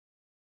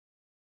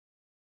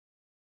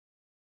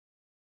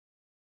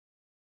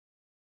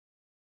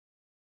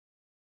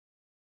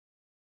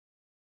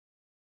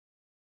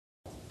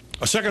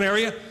A second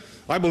area,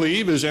 I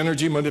believe, is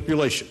energy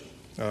manipulation.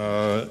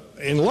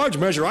 In large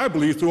measure, I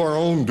believe, through our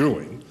own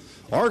doing,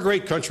 our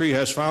great country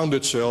has found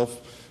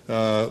itself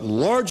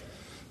largely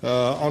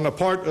on the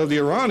part of the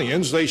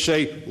Iranians. They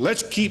say,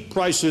 let's keep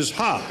prices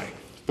high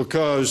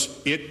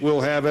because it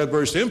will have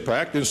adverse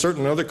impact in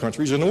certain other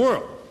countries in the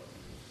world.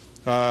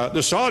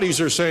 The Saudis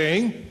are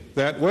saying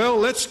that, well,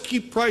 let's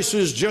keep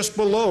prices just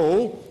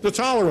below the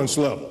tolerance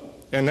level.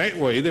 And that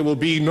way there will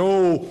be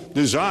no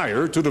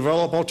desire to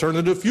develop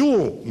alternative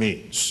fuel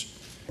means.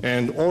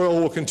 And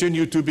oil will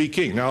continue to be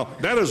king. Now,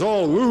 that is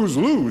all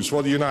lose-lose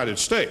for the United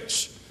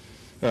States.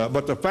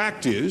 But the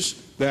fact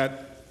is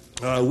that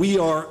we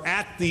are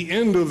at the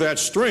end of that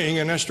string,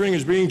 and that string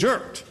is being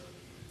jerked.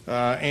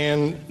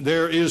 And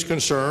there is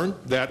concern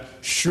that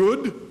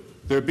should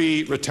there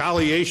be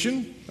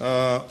retaliation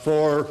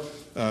for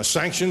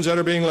sanctions that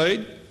are being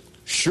laid,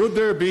 should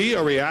there be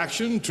a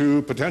reaction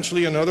to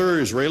potentially another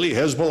Israeli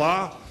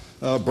Hezbollah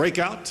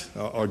breakout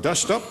or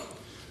dust-up,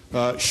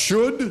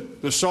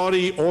 should the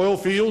Saudi oil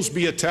fields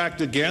be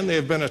attacked again? They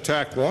have been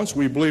attacked once.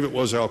 We believe it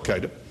was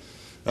al-Qaeda.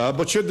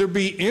 But should there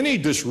be any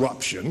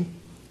disruption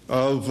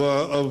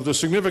of the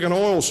significant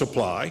oil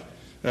supply,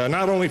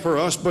 not only for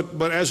us,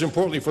 but as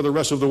importantly for the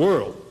rest of the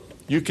world,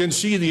 you can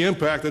see the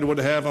impact that it would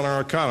have on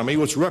our economy,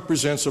 which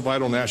represents a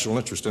vital national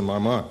interest in my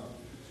mind.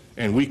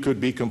 And we could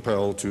be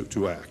compelled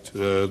to act.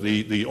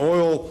 The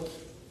oil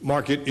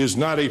market is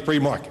not a free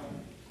market.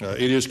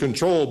 It is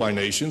controlled by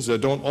nations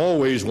that don't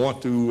always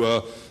want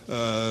to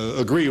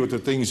agree with the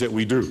things that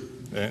we do.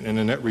 And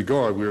in that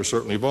regard, we are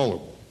certainly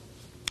vulnerable.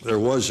 There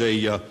was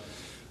a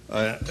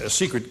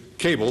secret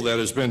cable that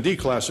has been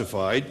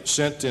declassified,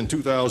 sent in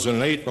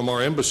 2008 from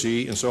our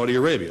embassy in Saudi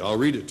Arabia. I'll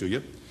read it to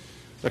you.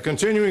 The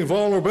continuing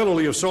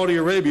vulnerability of Saudi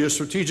Arabia's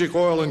strategic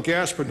oil and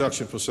gas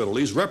production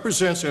facilities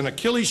represents an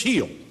Achilles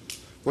heel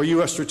for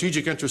U.S.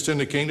 strategic interests in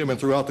the kingdom and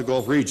throughout the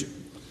Gulf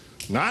region,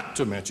 not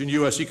to mention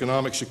U.S.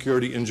 economic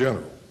security in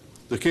general.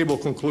 The cable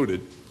concluded,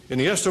 in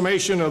the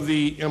estimation of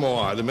the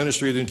MOI, the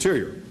Ministry of the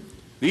Interior,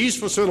 these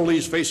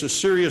facilities face a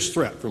serious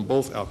threat from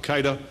both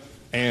al-Qaeda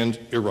and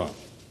Iran.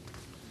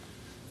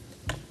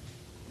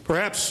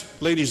 Perhaps,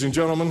 ladies and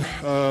gentlemen,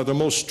 the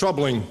most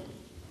troubling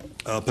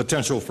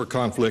potential for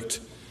conflict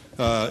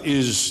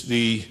is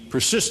the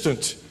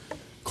persistent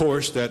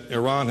course that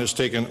Iran has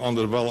taken on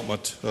the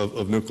development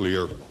of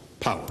nuclear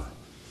power.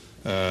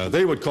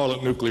 They would call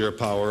it nuclear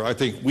power. I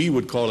think we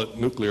would call it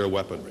nuclear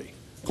weaponry.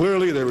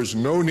 Clearly, there is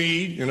no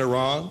need in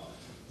Iran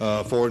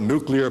for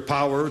nuclear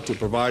power to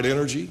provide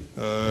energy.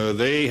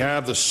 They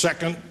have the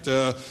second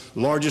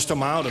largest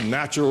amount of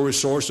natural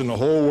resource in the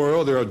whole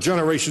world. There are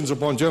generations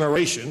upon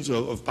generations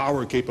of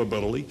power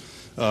capability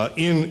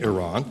in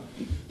Iran,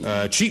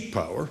 cheap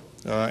power.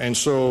 And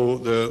so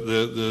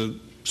the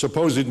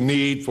supposed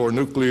need for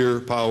nuclear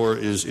power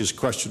is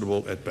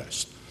questionable at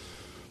best.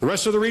 The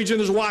rest of the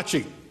region is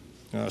watching.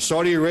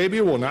 Saudi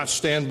Arabia will not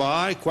stand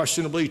by.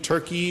 Questionably,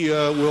 Turkey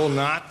will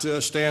not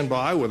stand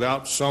by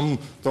without some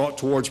thought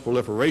towards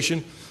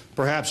proliferation.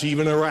 Perhaps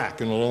even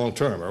Iraq in the long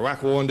term.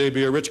 Iraq will one day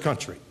be a rich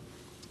country.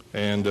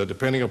 And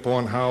depending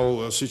upon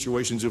how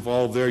situations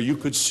evolve there, you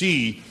could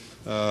see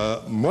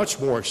much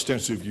more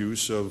extensive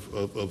use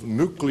of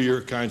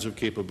nuclear kinds of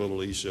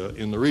capabilities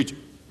in the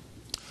region.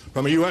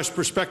 From a U.S.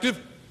 perspective,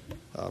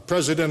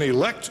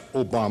 President-elect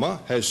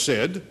Obama has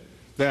said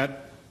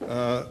that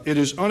it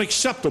is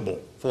unacceptable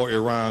for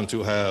Iran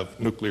to have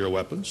nuclear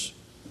weapons.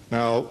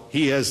 Now,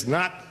 he has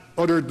not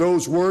uttered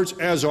those words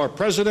as our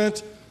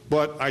president,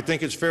 but I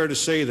think it's fair to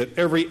say that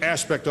every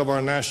aspect of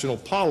our national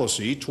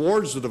policy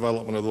towards the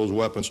development of those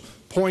weapons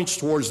points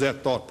towards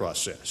that thought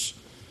process.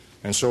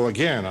 And so,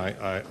 again,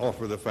 I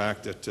offer the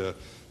fact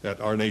that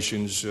our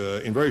nations,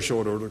 in very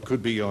short order,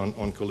 could be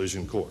on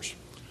collision course.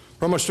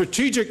 From a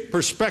strategic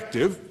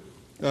perspective,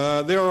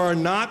 there are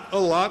not a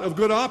lot of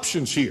good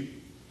options here.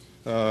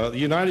 The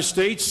United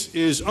States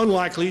is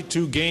unlikely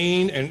to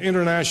gain an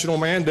international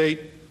mandate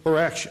for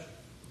action.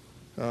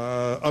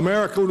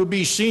 America will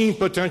be seen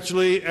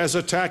potentially as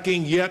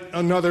attacking yet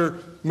another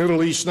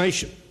Middle East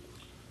nation.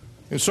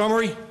 In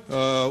summary,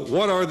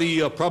 what are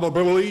the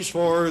probabilities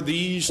for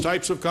these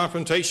types of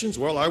confrontations?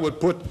 Well, I would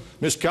put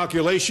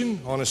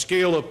miscalculation on a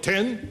scale of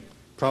 10,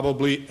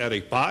 probably at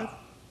a 5.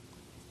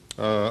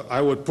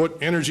 I would put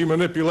energy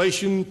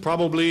manipulation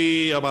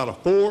probably about a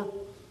 4.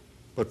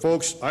 But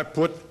folks, I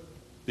put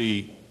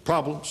the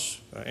problems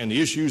and the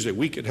issues that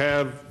we could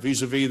have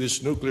vis-a-vis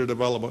this nuclear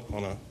development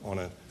on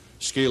a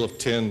scale of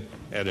 10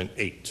 at an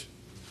 8.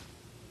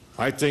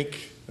 I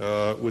think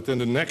within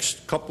the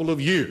next couple of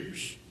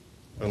years,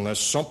 unless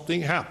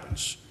something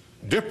happens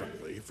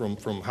differently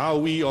from how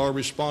we are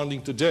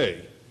responding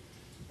today,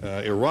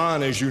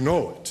 Iran, as you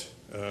know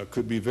it,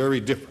 could be very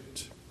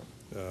different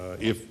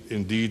if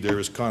indeed there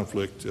is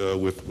conflict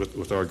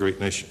with our great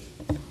nation.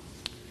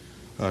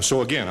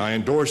 So again, I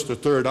endorse the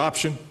third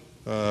option.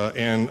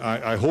 And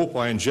I hope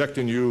I inject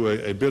in you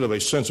a bit of a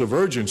sense of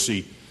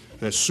urgency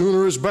that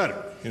sooner is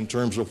better in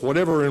terms of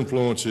whatever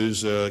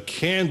influences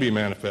can be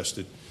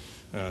manifested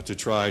to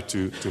try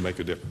to make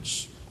a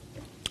difference.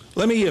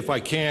 Let me, if I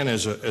can,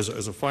 as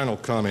a final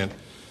comment,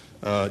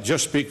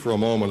 just speak for a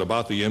moment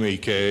about the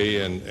MEK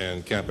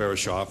and Camp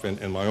Arashoff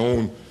and my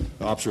own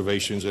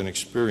observations and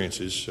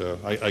experiences.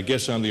 I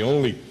guess I'm the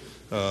only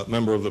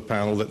member of the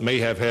panel that may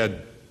have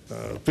had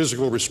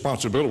physical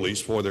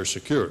responsibilities for their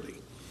security.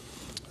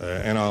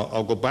 And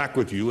I'll go back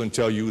with you and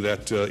tell you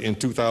that in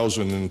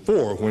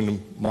 2004,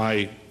 when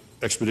my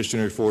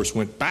expeditionary force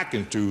went back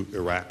into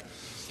Iraq,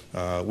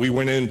 we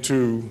went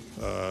into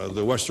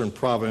the Western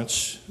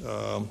Province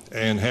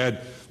and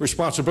had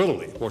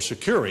responsibility for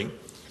securing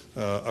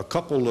a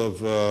couple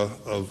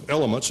of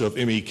elements of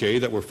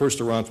MEK that were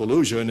first around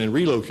Fallujah and then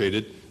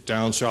relocated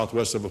down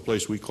southwest of a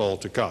place we call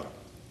Takata.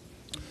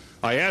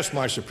 I asked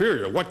my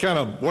superior, what kind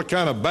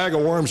of bag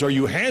of worms are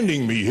you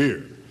handing me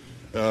here?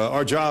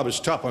 Our job is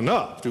tough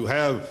enough. To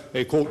have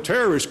a, quote,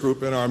 terrorist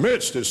group in our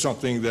midst is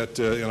something that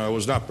I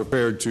was not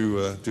prepared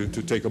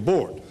to take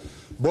aboard.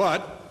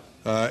 But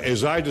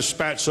as I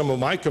dispatched some of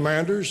my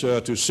commanders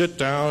to sit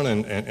down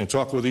and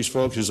talk with these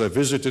folks, as I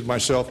visited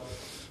myself,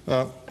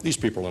 these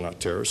people are not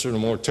terrorists. They're no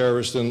more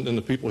terrorists than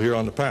the people here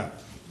on the panel.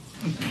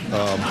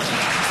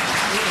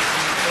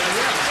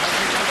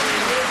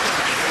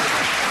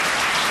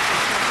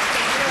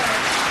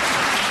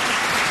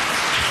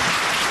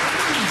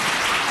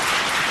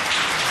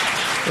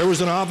 There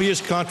was an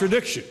obvious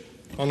contradiction.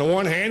 On the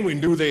one hand, we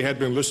knew they had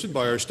been listed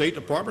by our State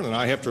Department, and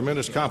I have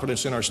tremendous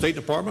confidence in our State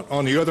Department.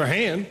 On the other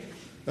hand,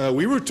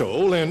 we were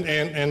told,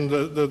 and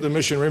the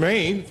mission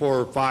remained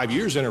for 5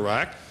 years in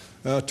Iraq,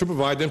 to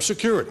provide them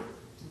security.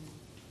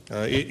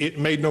 It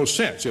made no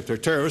sense. If they're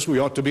terrorists, we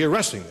ought to be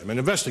arresting them and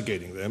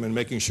investigating them and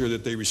making sure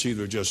that they receive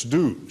their just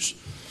dues.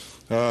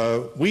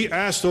 We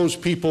asked those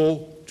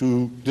people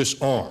to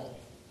disarm.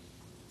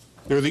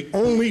 They're the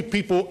only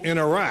people in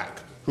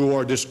Iraq who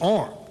are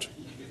disarmed.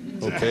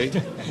 Okay?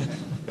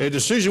 A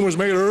decision was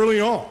made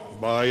early on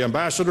by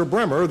Ambassador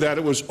Bremer that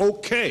it was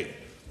okay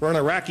for an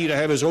Iraqi to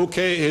have his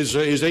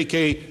AK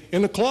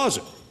in the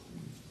closet.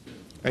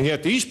 And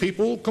yet these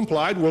people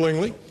complied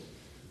willingly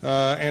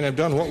and have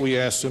done what we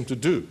asked them to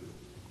do.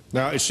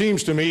 Now, it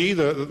seems to me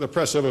the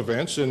press of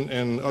events,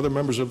 and other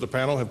members of the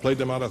panel have played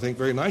them out, I think,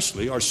 very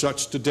nicely, are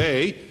such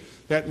today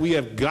that we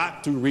have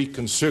got to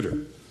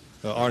reconsider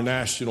our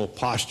national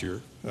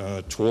posture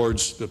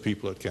towards the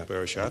people at Camp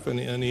Arashoff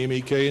and the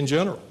MEK in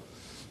general.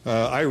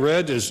 I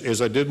read,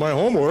 as I did my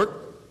homework,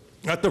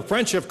 that the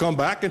French have come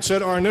back and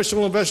said our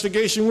initial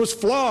investigation was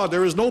flawed.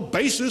 There is no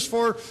basis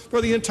for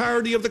the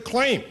entirety of the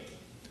claim.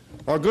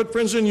 Our good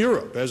friends in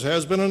Europe, as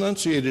has been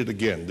enunciated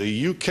again,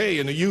 the UK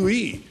and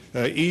the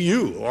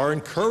EU are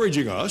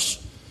encouraging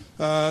us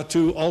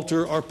to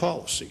alter our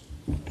policy.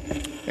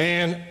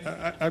 And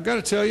I've got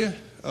to tell you,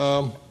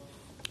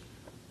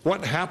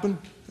 what happened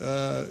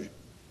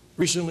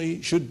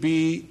recently should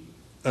be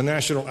a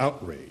national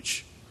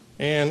outrage.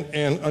 And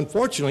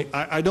unfortunately,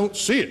 I don't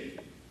see it.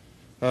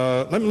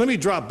 Let me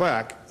drop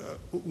back.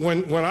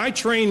 When I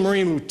trained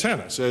Marine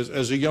lieutenants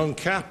as a young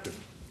captain,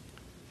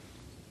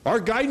 our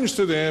guidance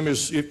to them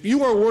is if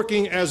you are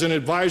working as an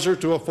advisor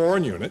to a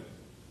foreign unit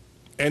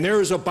and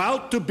there is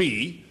about to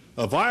be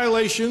a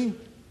violation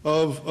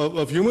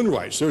of human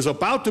rights, there's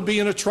about to be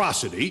an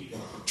atrocity,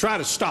 try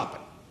to stop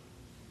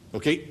it.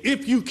 Okay?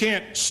 If you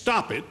can't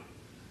stop it,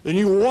 then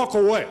you walk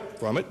away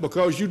from it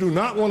because you do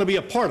not want to be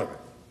a part of it.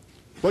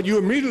 But you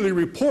immediately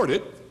report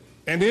it,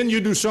 and then you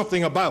do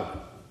something about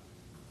it.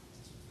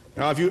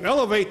 Now, if you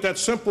elevate that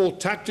simple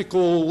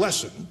tactical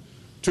lesson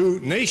to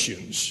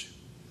nations,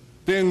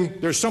 then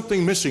there's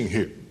something missing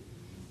here.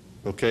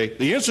 Okay?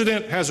 The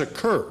incident has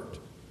occurred,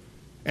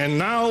 and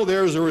now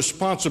there's a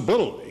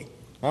responsibility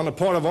on the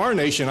part of our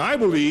nation, I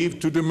believe,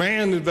 to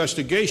demand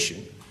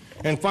investigation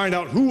and find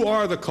out who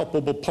are the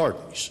culpable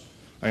parties.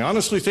 I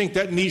honestly think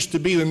that needs to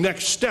be the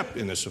next step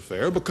in this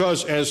affair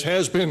because, as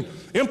has been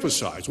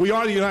emphasized, we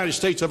are the United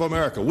States of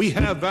America. We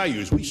have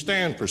values. We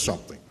stand for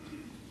something.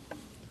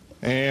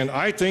 And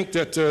I think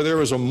that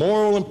there is a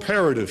moral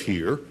imperative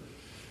here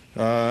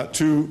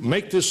to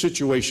make this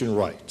situation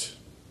right.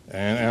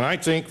 And I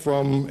think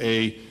from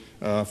a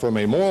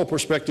moral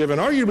perspective,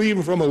 and arguably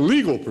even from a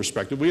legal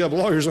perspective, we have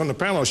lawyers on the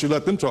panel, I should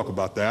let them talk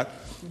about that,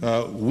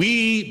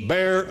 we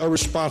bear a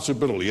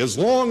responsibility. As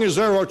long as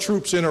there are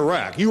troops in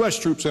Iraq, U.S.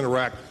 troops in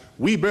Iraq,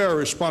 we bear a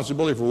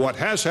responsibility for what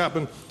has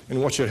happened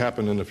and what should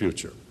happen in the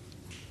future.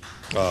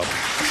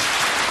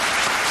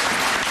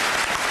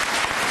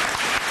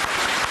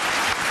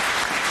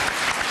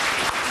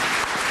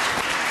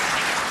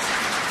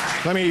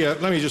 Let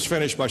me just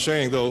finish by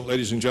saying, though,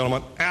 ladies and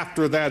gentlemen,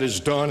 after that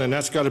is done, and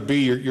that's got to be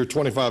your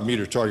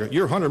 25-meter target,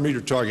 your 100-meter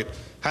target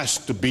has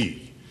to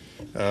be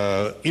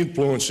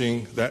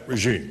influencing that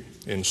regime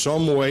in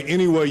some way,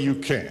 any way you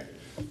can,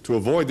 to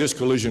avoid this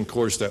collision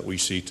course that we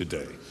see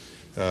today.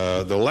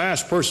 The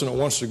last person that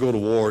wants to go to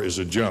war is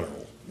a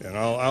general, and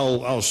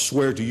I'll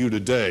swear to you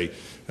today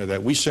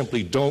that we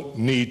simply don't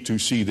need to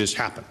see this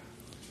happen.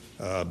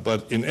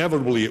 But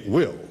inevitably it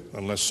will,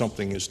 unless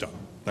something is done.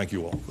 Thank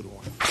you all for the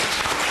warning.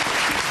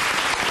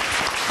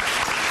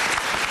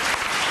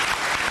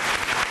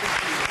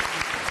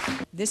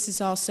 This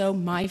is also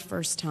my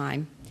first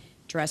time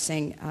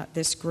addressing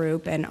this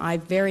group, and I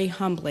very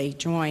humbly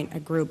join a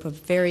group of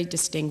very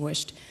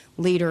distinguished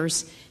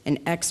leaders and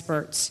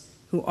experts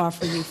who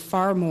offer you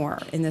far more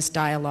in this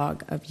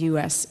dialogue of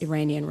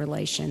U.S.-Iranian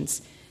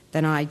relations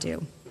than I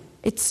do.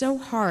 It's so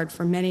hard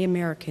for many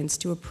Americans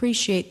to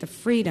appreciate the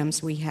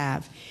freedoms we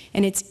have,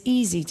 and it's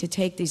easy to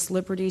take these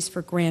liberties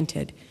for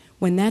granted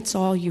when that's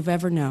all you've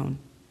ever known.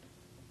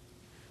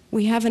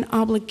 We have an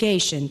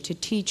obligation to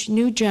teach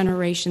new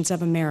generations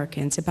of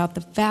Americans about the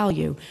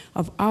value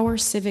of our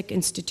civic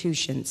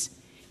institutions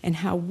and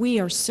how we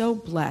are so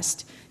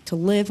blessed to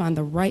live on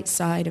the right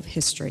side of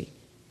history.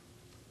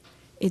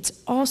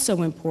 It's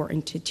also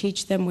important to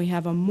teach them we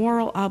have a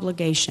moral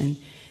obligation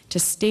to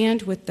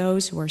stand with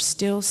those who are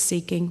still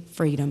seeking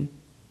freedom.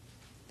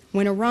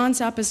 When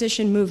Iran's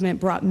opposition movement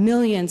brought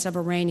millions of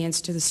Iranians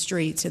to the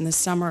streets in the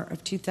summer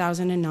of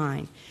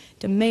 2009,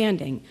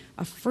 demanding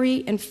a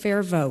free and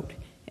fair vote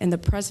in the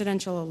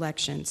presidential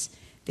elections,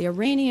 the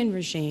Iranian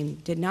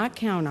regime did not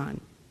count on,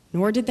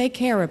 nor did they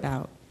care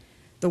about,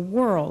 the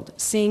world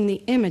seeing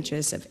the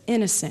images of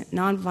innocent,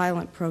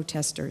 nonviolent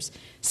protesters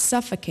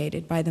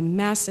suffocated by the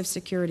massive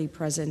security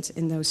presence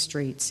in those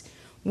streets,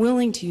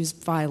 willing to use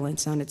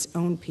violence on its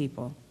own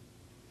people.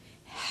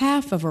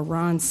 Half of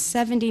Iran's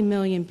 70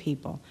 million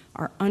people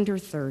are under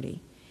 30,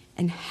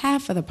 and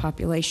half of the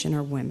population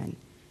are women.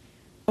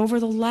 Over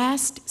the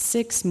last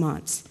 6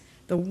 months,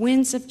 the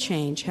winds of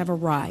change have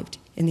arrived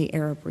in the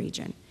Arab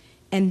region,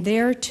 and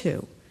there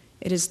too,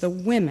 it is the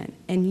women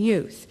and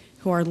youth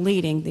who are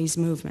leading these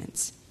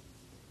movements.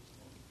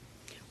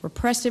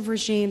 Repressive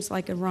regimes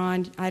like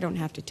Iran, I don't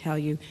have to tell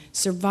you,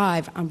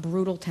 survive on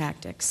brutal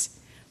tactics,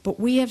 but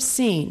we have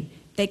seen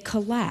they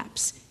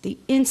collapse the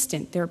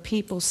instant their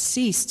people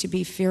cease to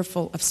be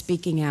fearful of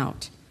speaking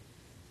out.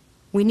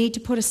 We need to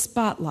put a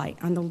spotlight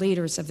on the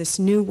leaders of this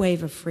new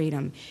wave of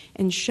freedom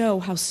and show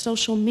how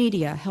social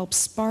media helps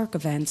spark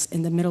events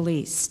in the Middle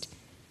East.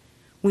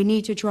 We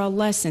need to draw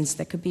lessons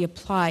that could be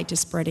applied to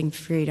spreading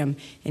freedom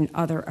in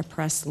other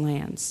oppressed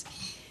lands.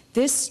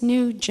 This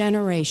new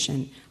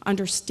generation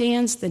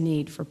understands the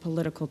need for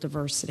political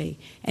diversity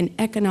and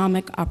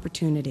economic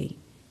opportunity,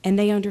 and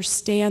they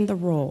understand the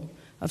role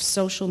of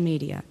social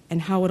media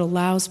and how it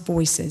allows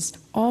voices,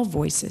 all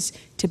voices,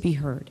 to be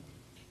heard.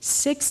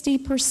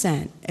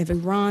 60% of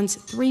Iran's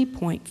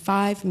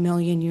 3.5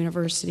 million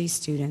university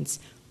students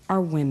are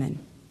women.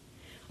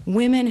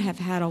 Women have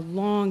had a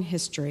long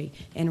history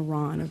in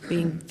Iran of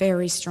being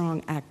very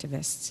strong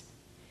activists.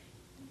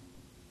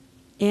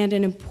 And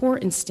an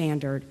important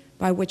standard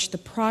by which the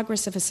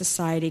progress of a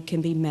society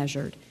can be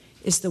measured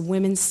is the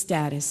women's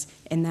status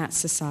in that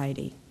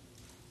society.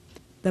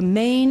 The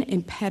main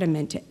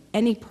impediment to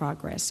any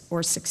progress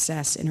or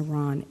success in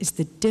Iran is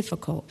the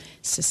difficult,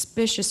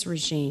 suspicious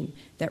regime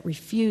that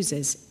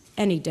refuses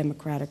any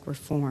democratic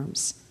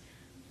reforms.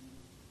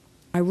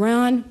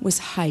 Iran was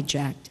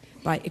hijacked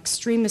by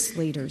extremist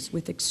leaders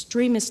with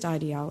extremist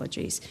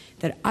ideologies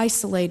that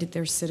isolated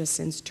their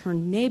citizens,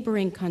 turned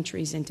neighboring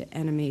countries into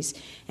enemies,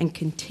 and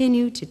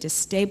continue to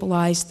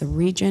destabilize the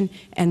region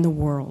and the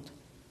world.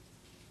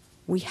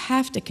 We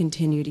have to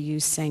continue to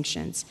use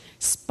sanctions,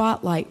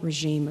 spotlight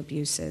regime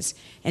abuses,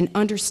 and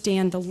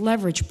understand the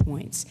leverage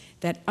points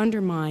that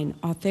undermine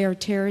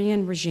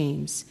authoritarian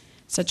regimes,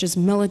 such as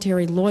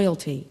military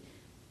loyalty,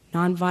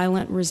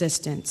 nonviolent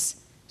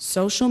resistance,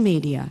 social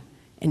media,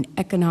 and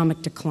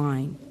economic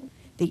decline.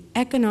 The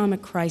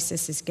economic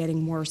crisis is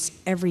getting worse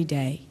every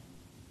day.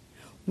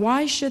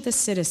 Why should the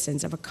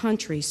citizens of a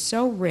country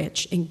so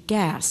rich in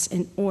gas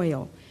and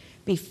oil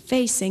be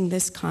facing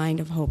this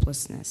kind of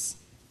hopelessness?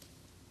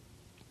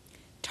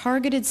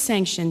 Targeted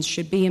sanctions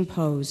should be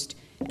imposed,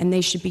 and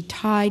they should be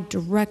tied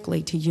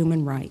directly to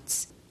human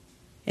rights.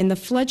 In the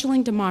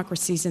fledgling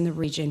democracies in the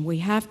region, we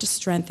have to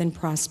strengthen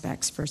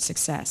prospects for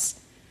success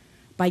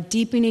by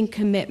deepening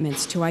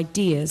commitments to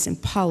ideas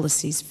and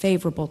policies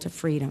favorable to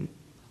freedom.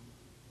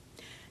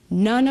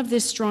 None of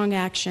this strong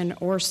action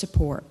or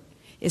support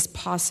is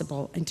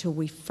possible until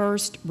we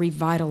first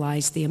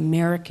revitalize the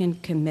American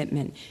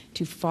commitment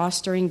to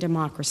fostering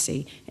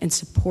democracy and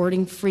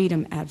supporting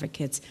freedom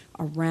advocates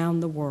around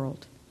the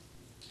world.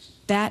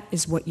 That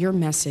is what your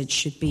message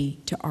should be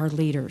to our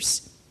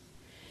leaders.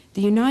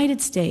 The United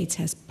States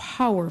has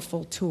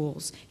powerful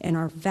tools in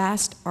our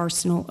vast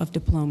arsenal of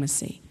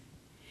diplomacy,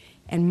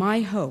 and my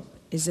hope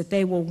is that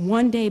they will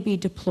one day be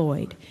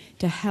deployed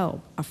to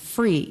help a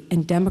free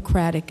and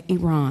democratic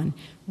Iran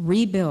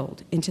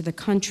rebuild into the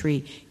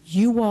country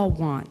you all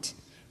want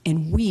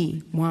and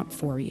we want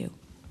for you.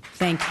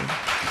 Thank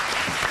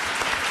you.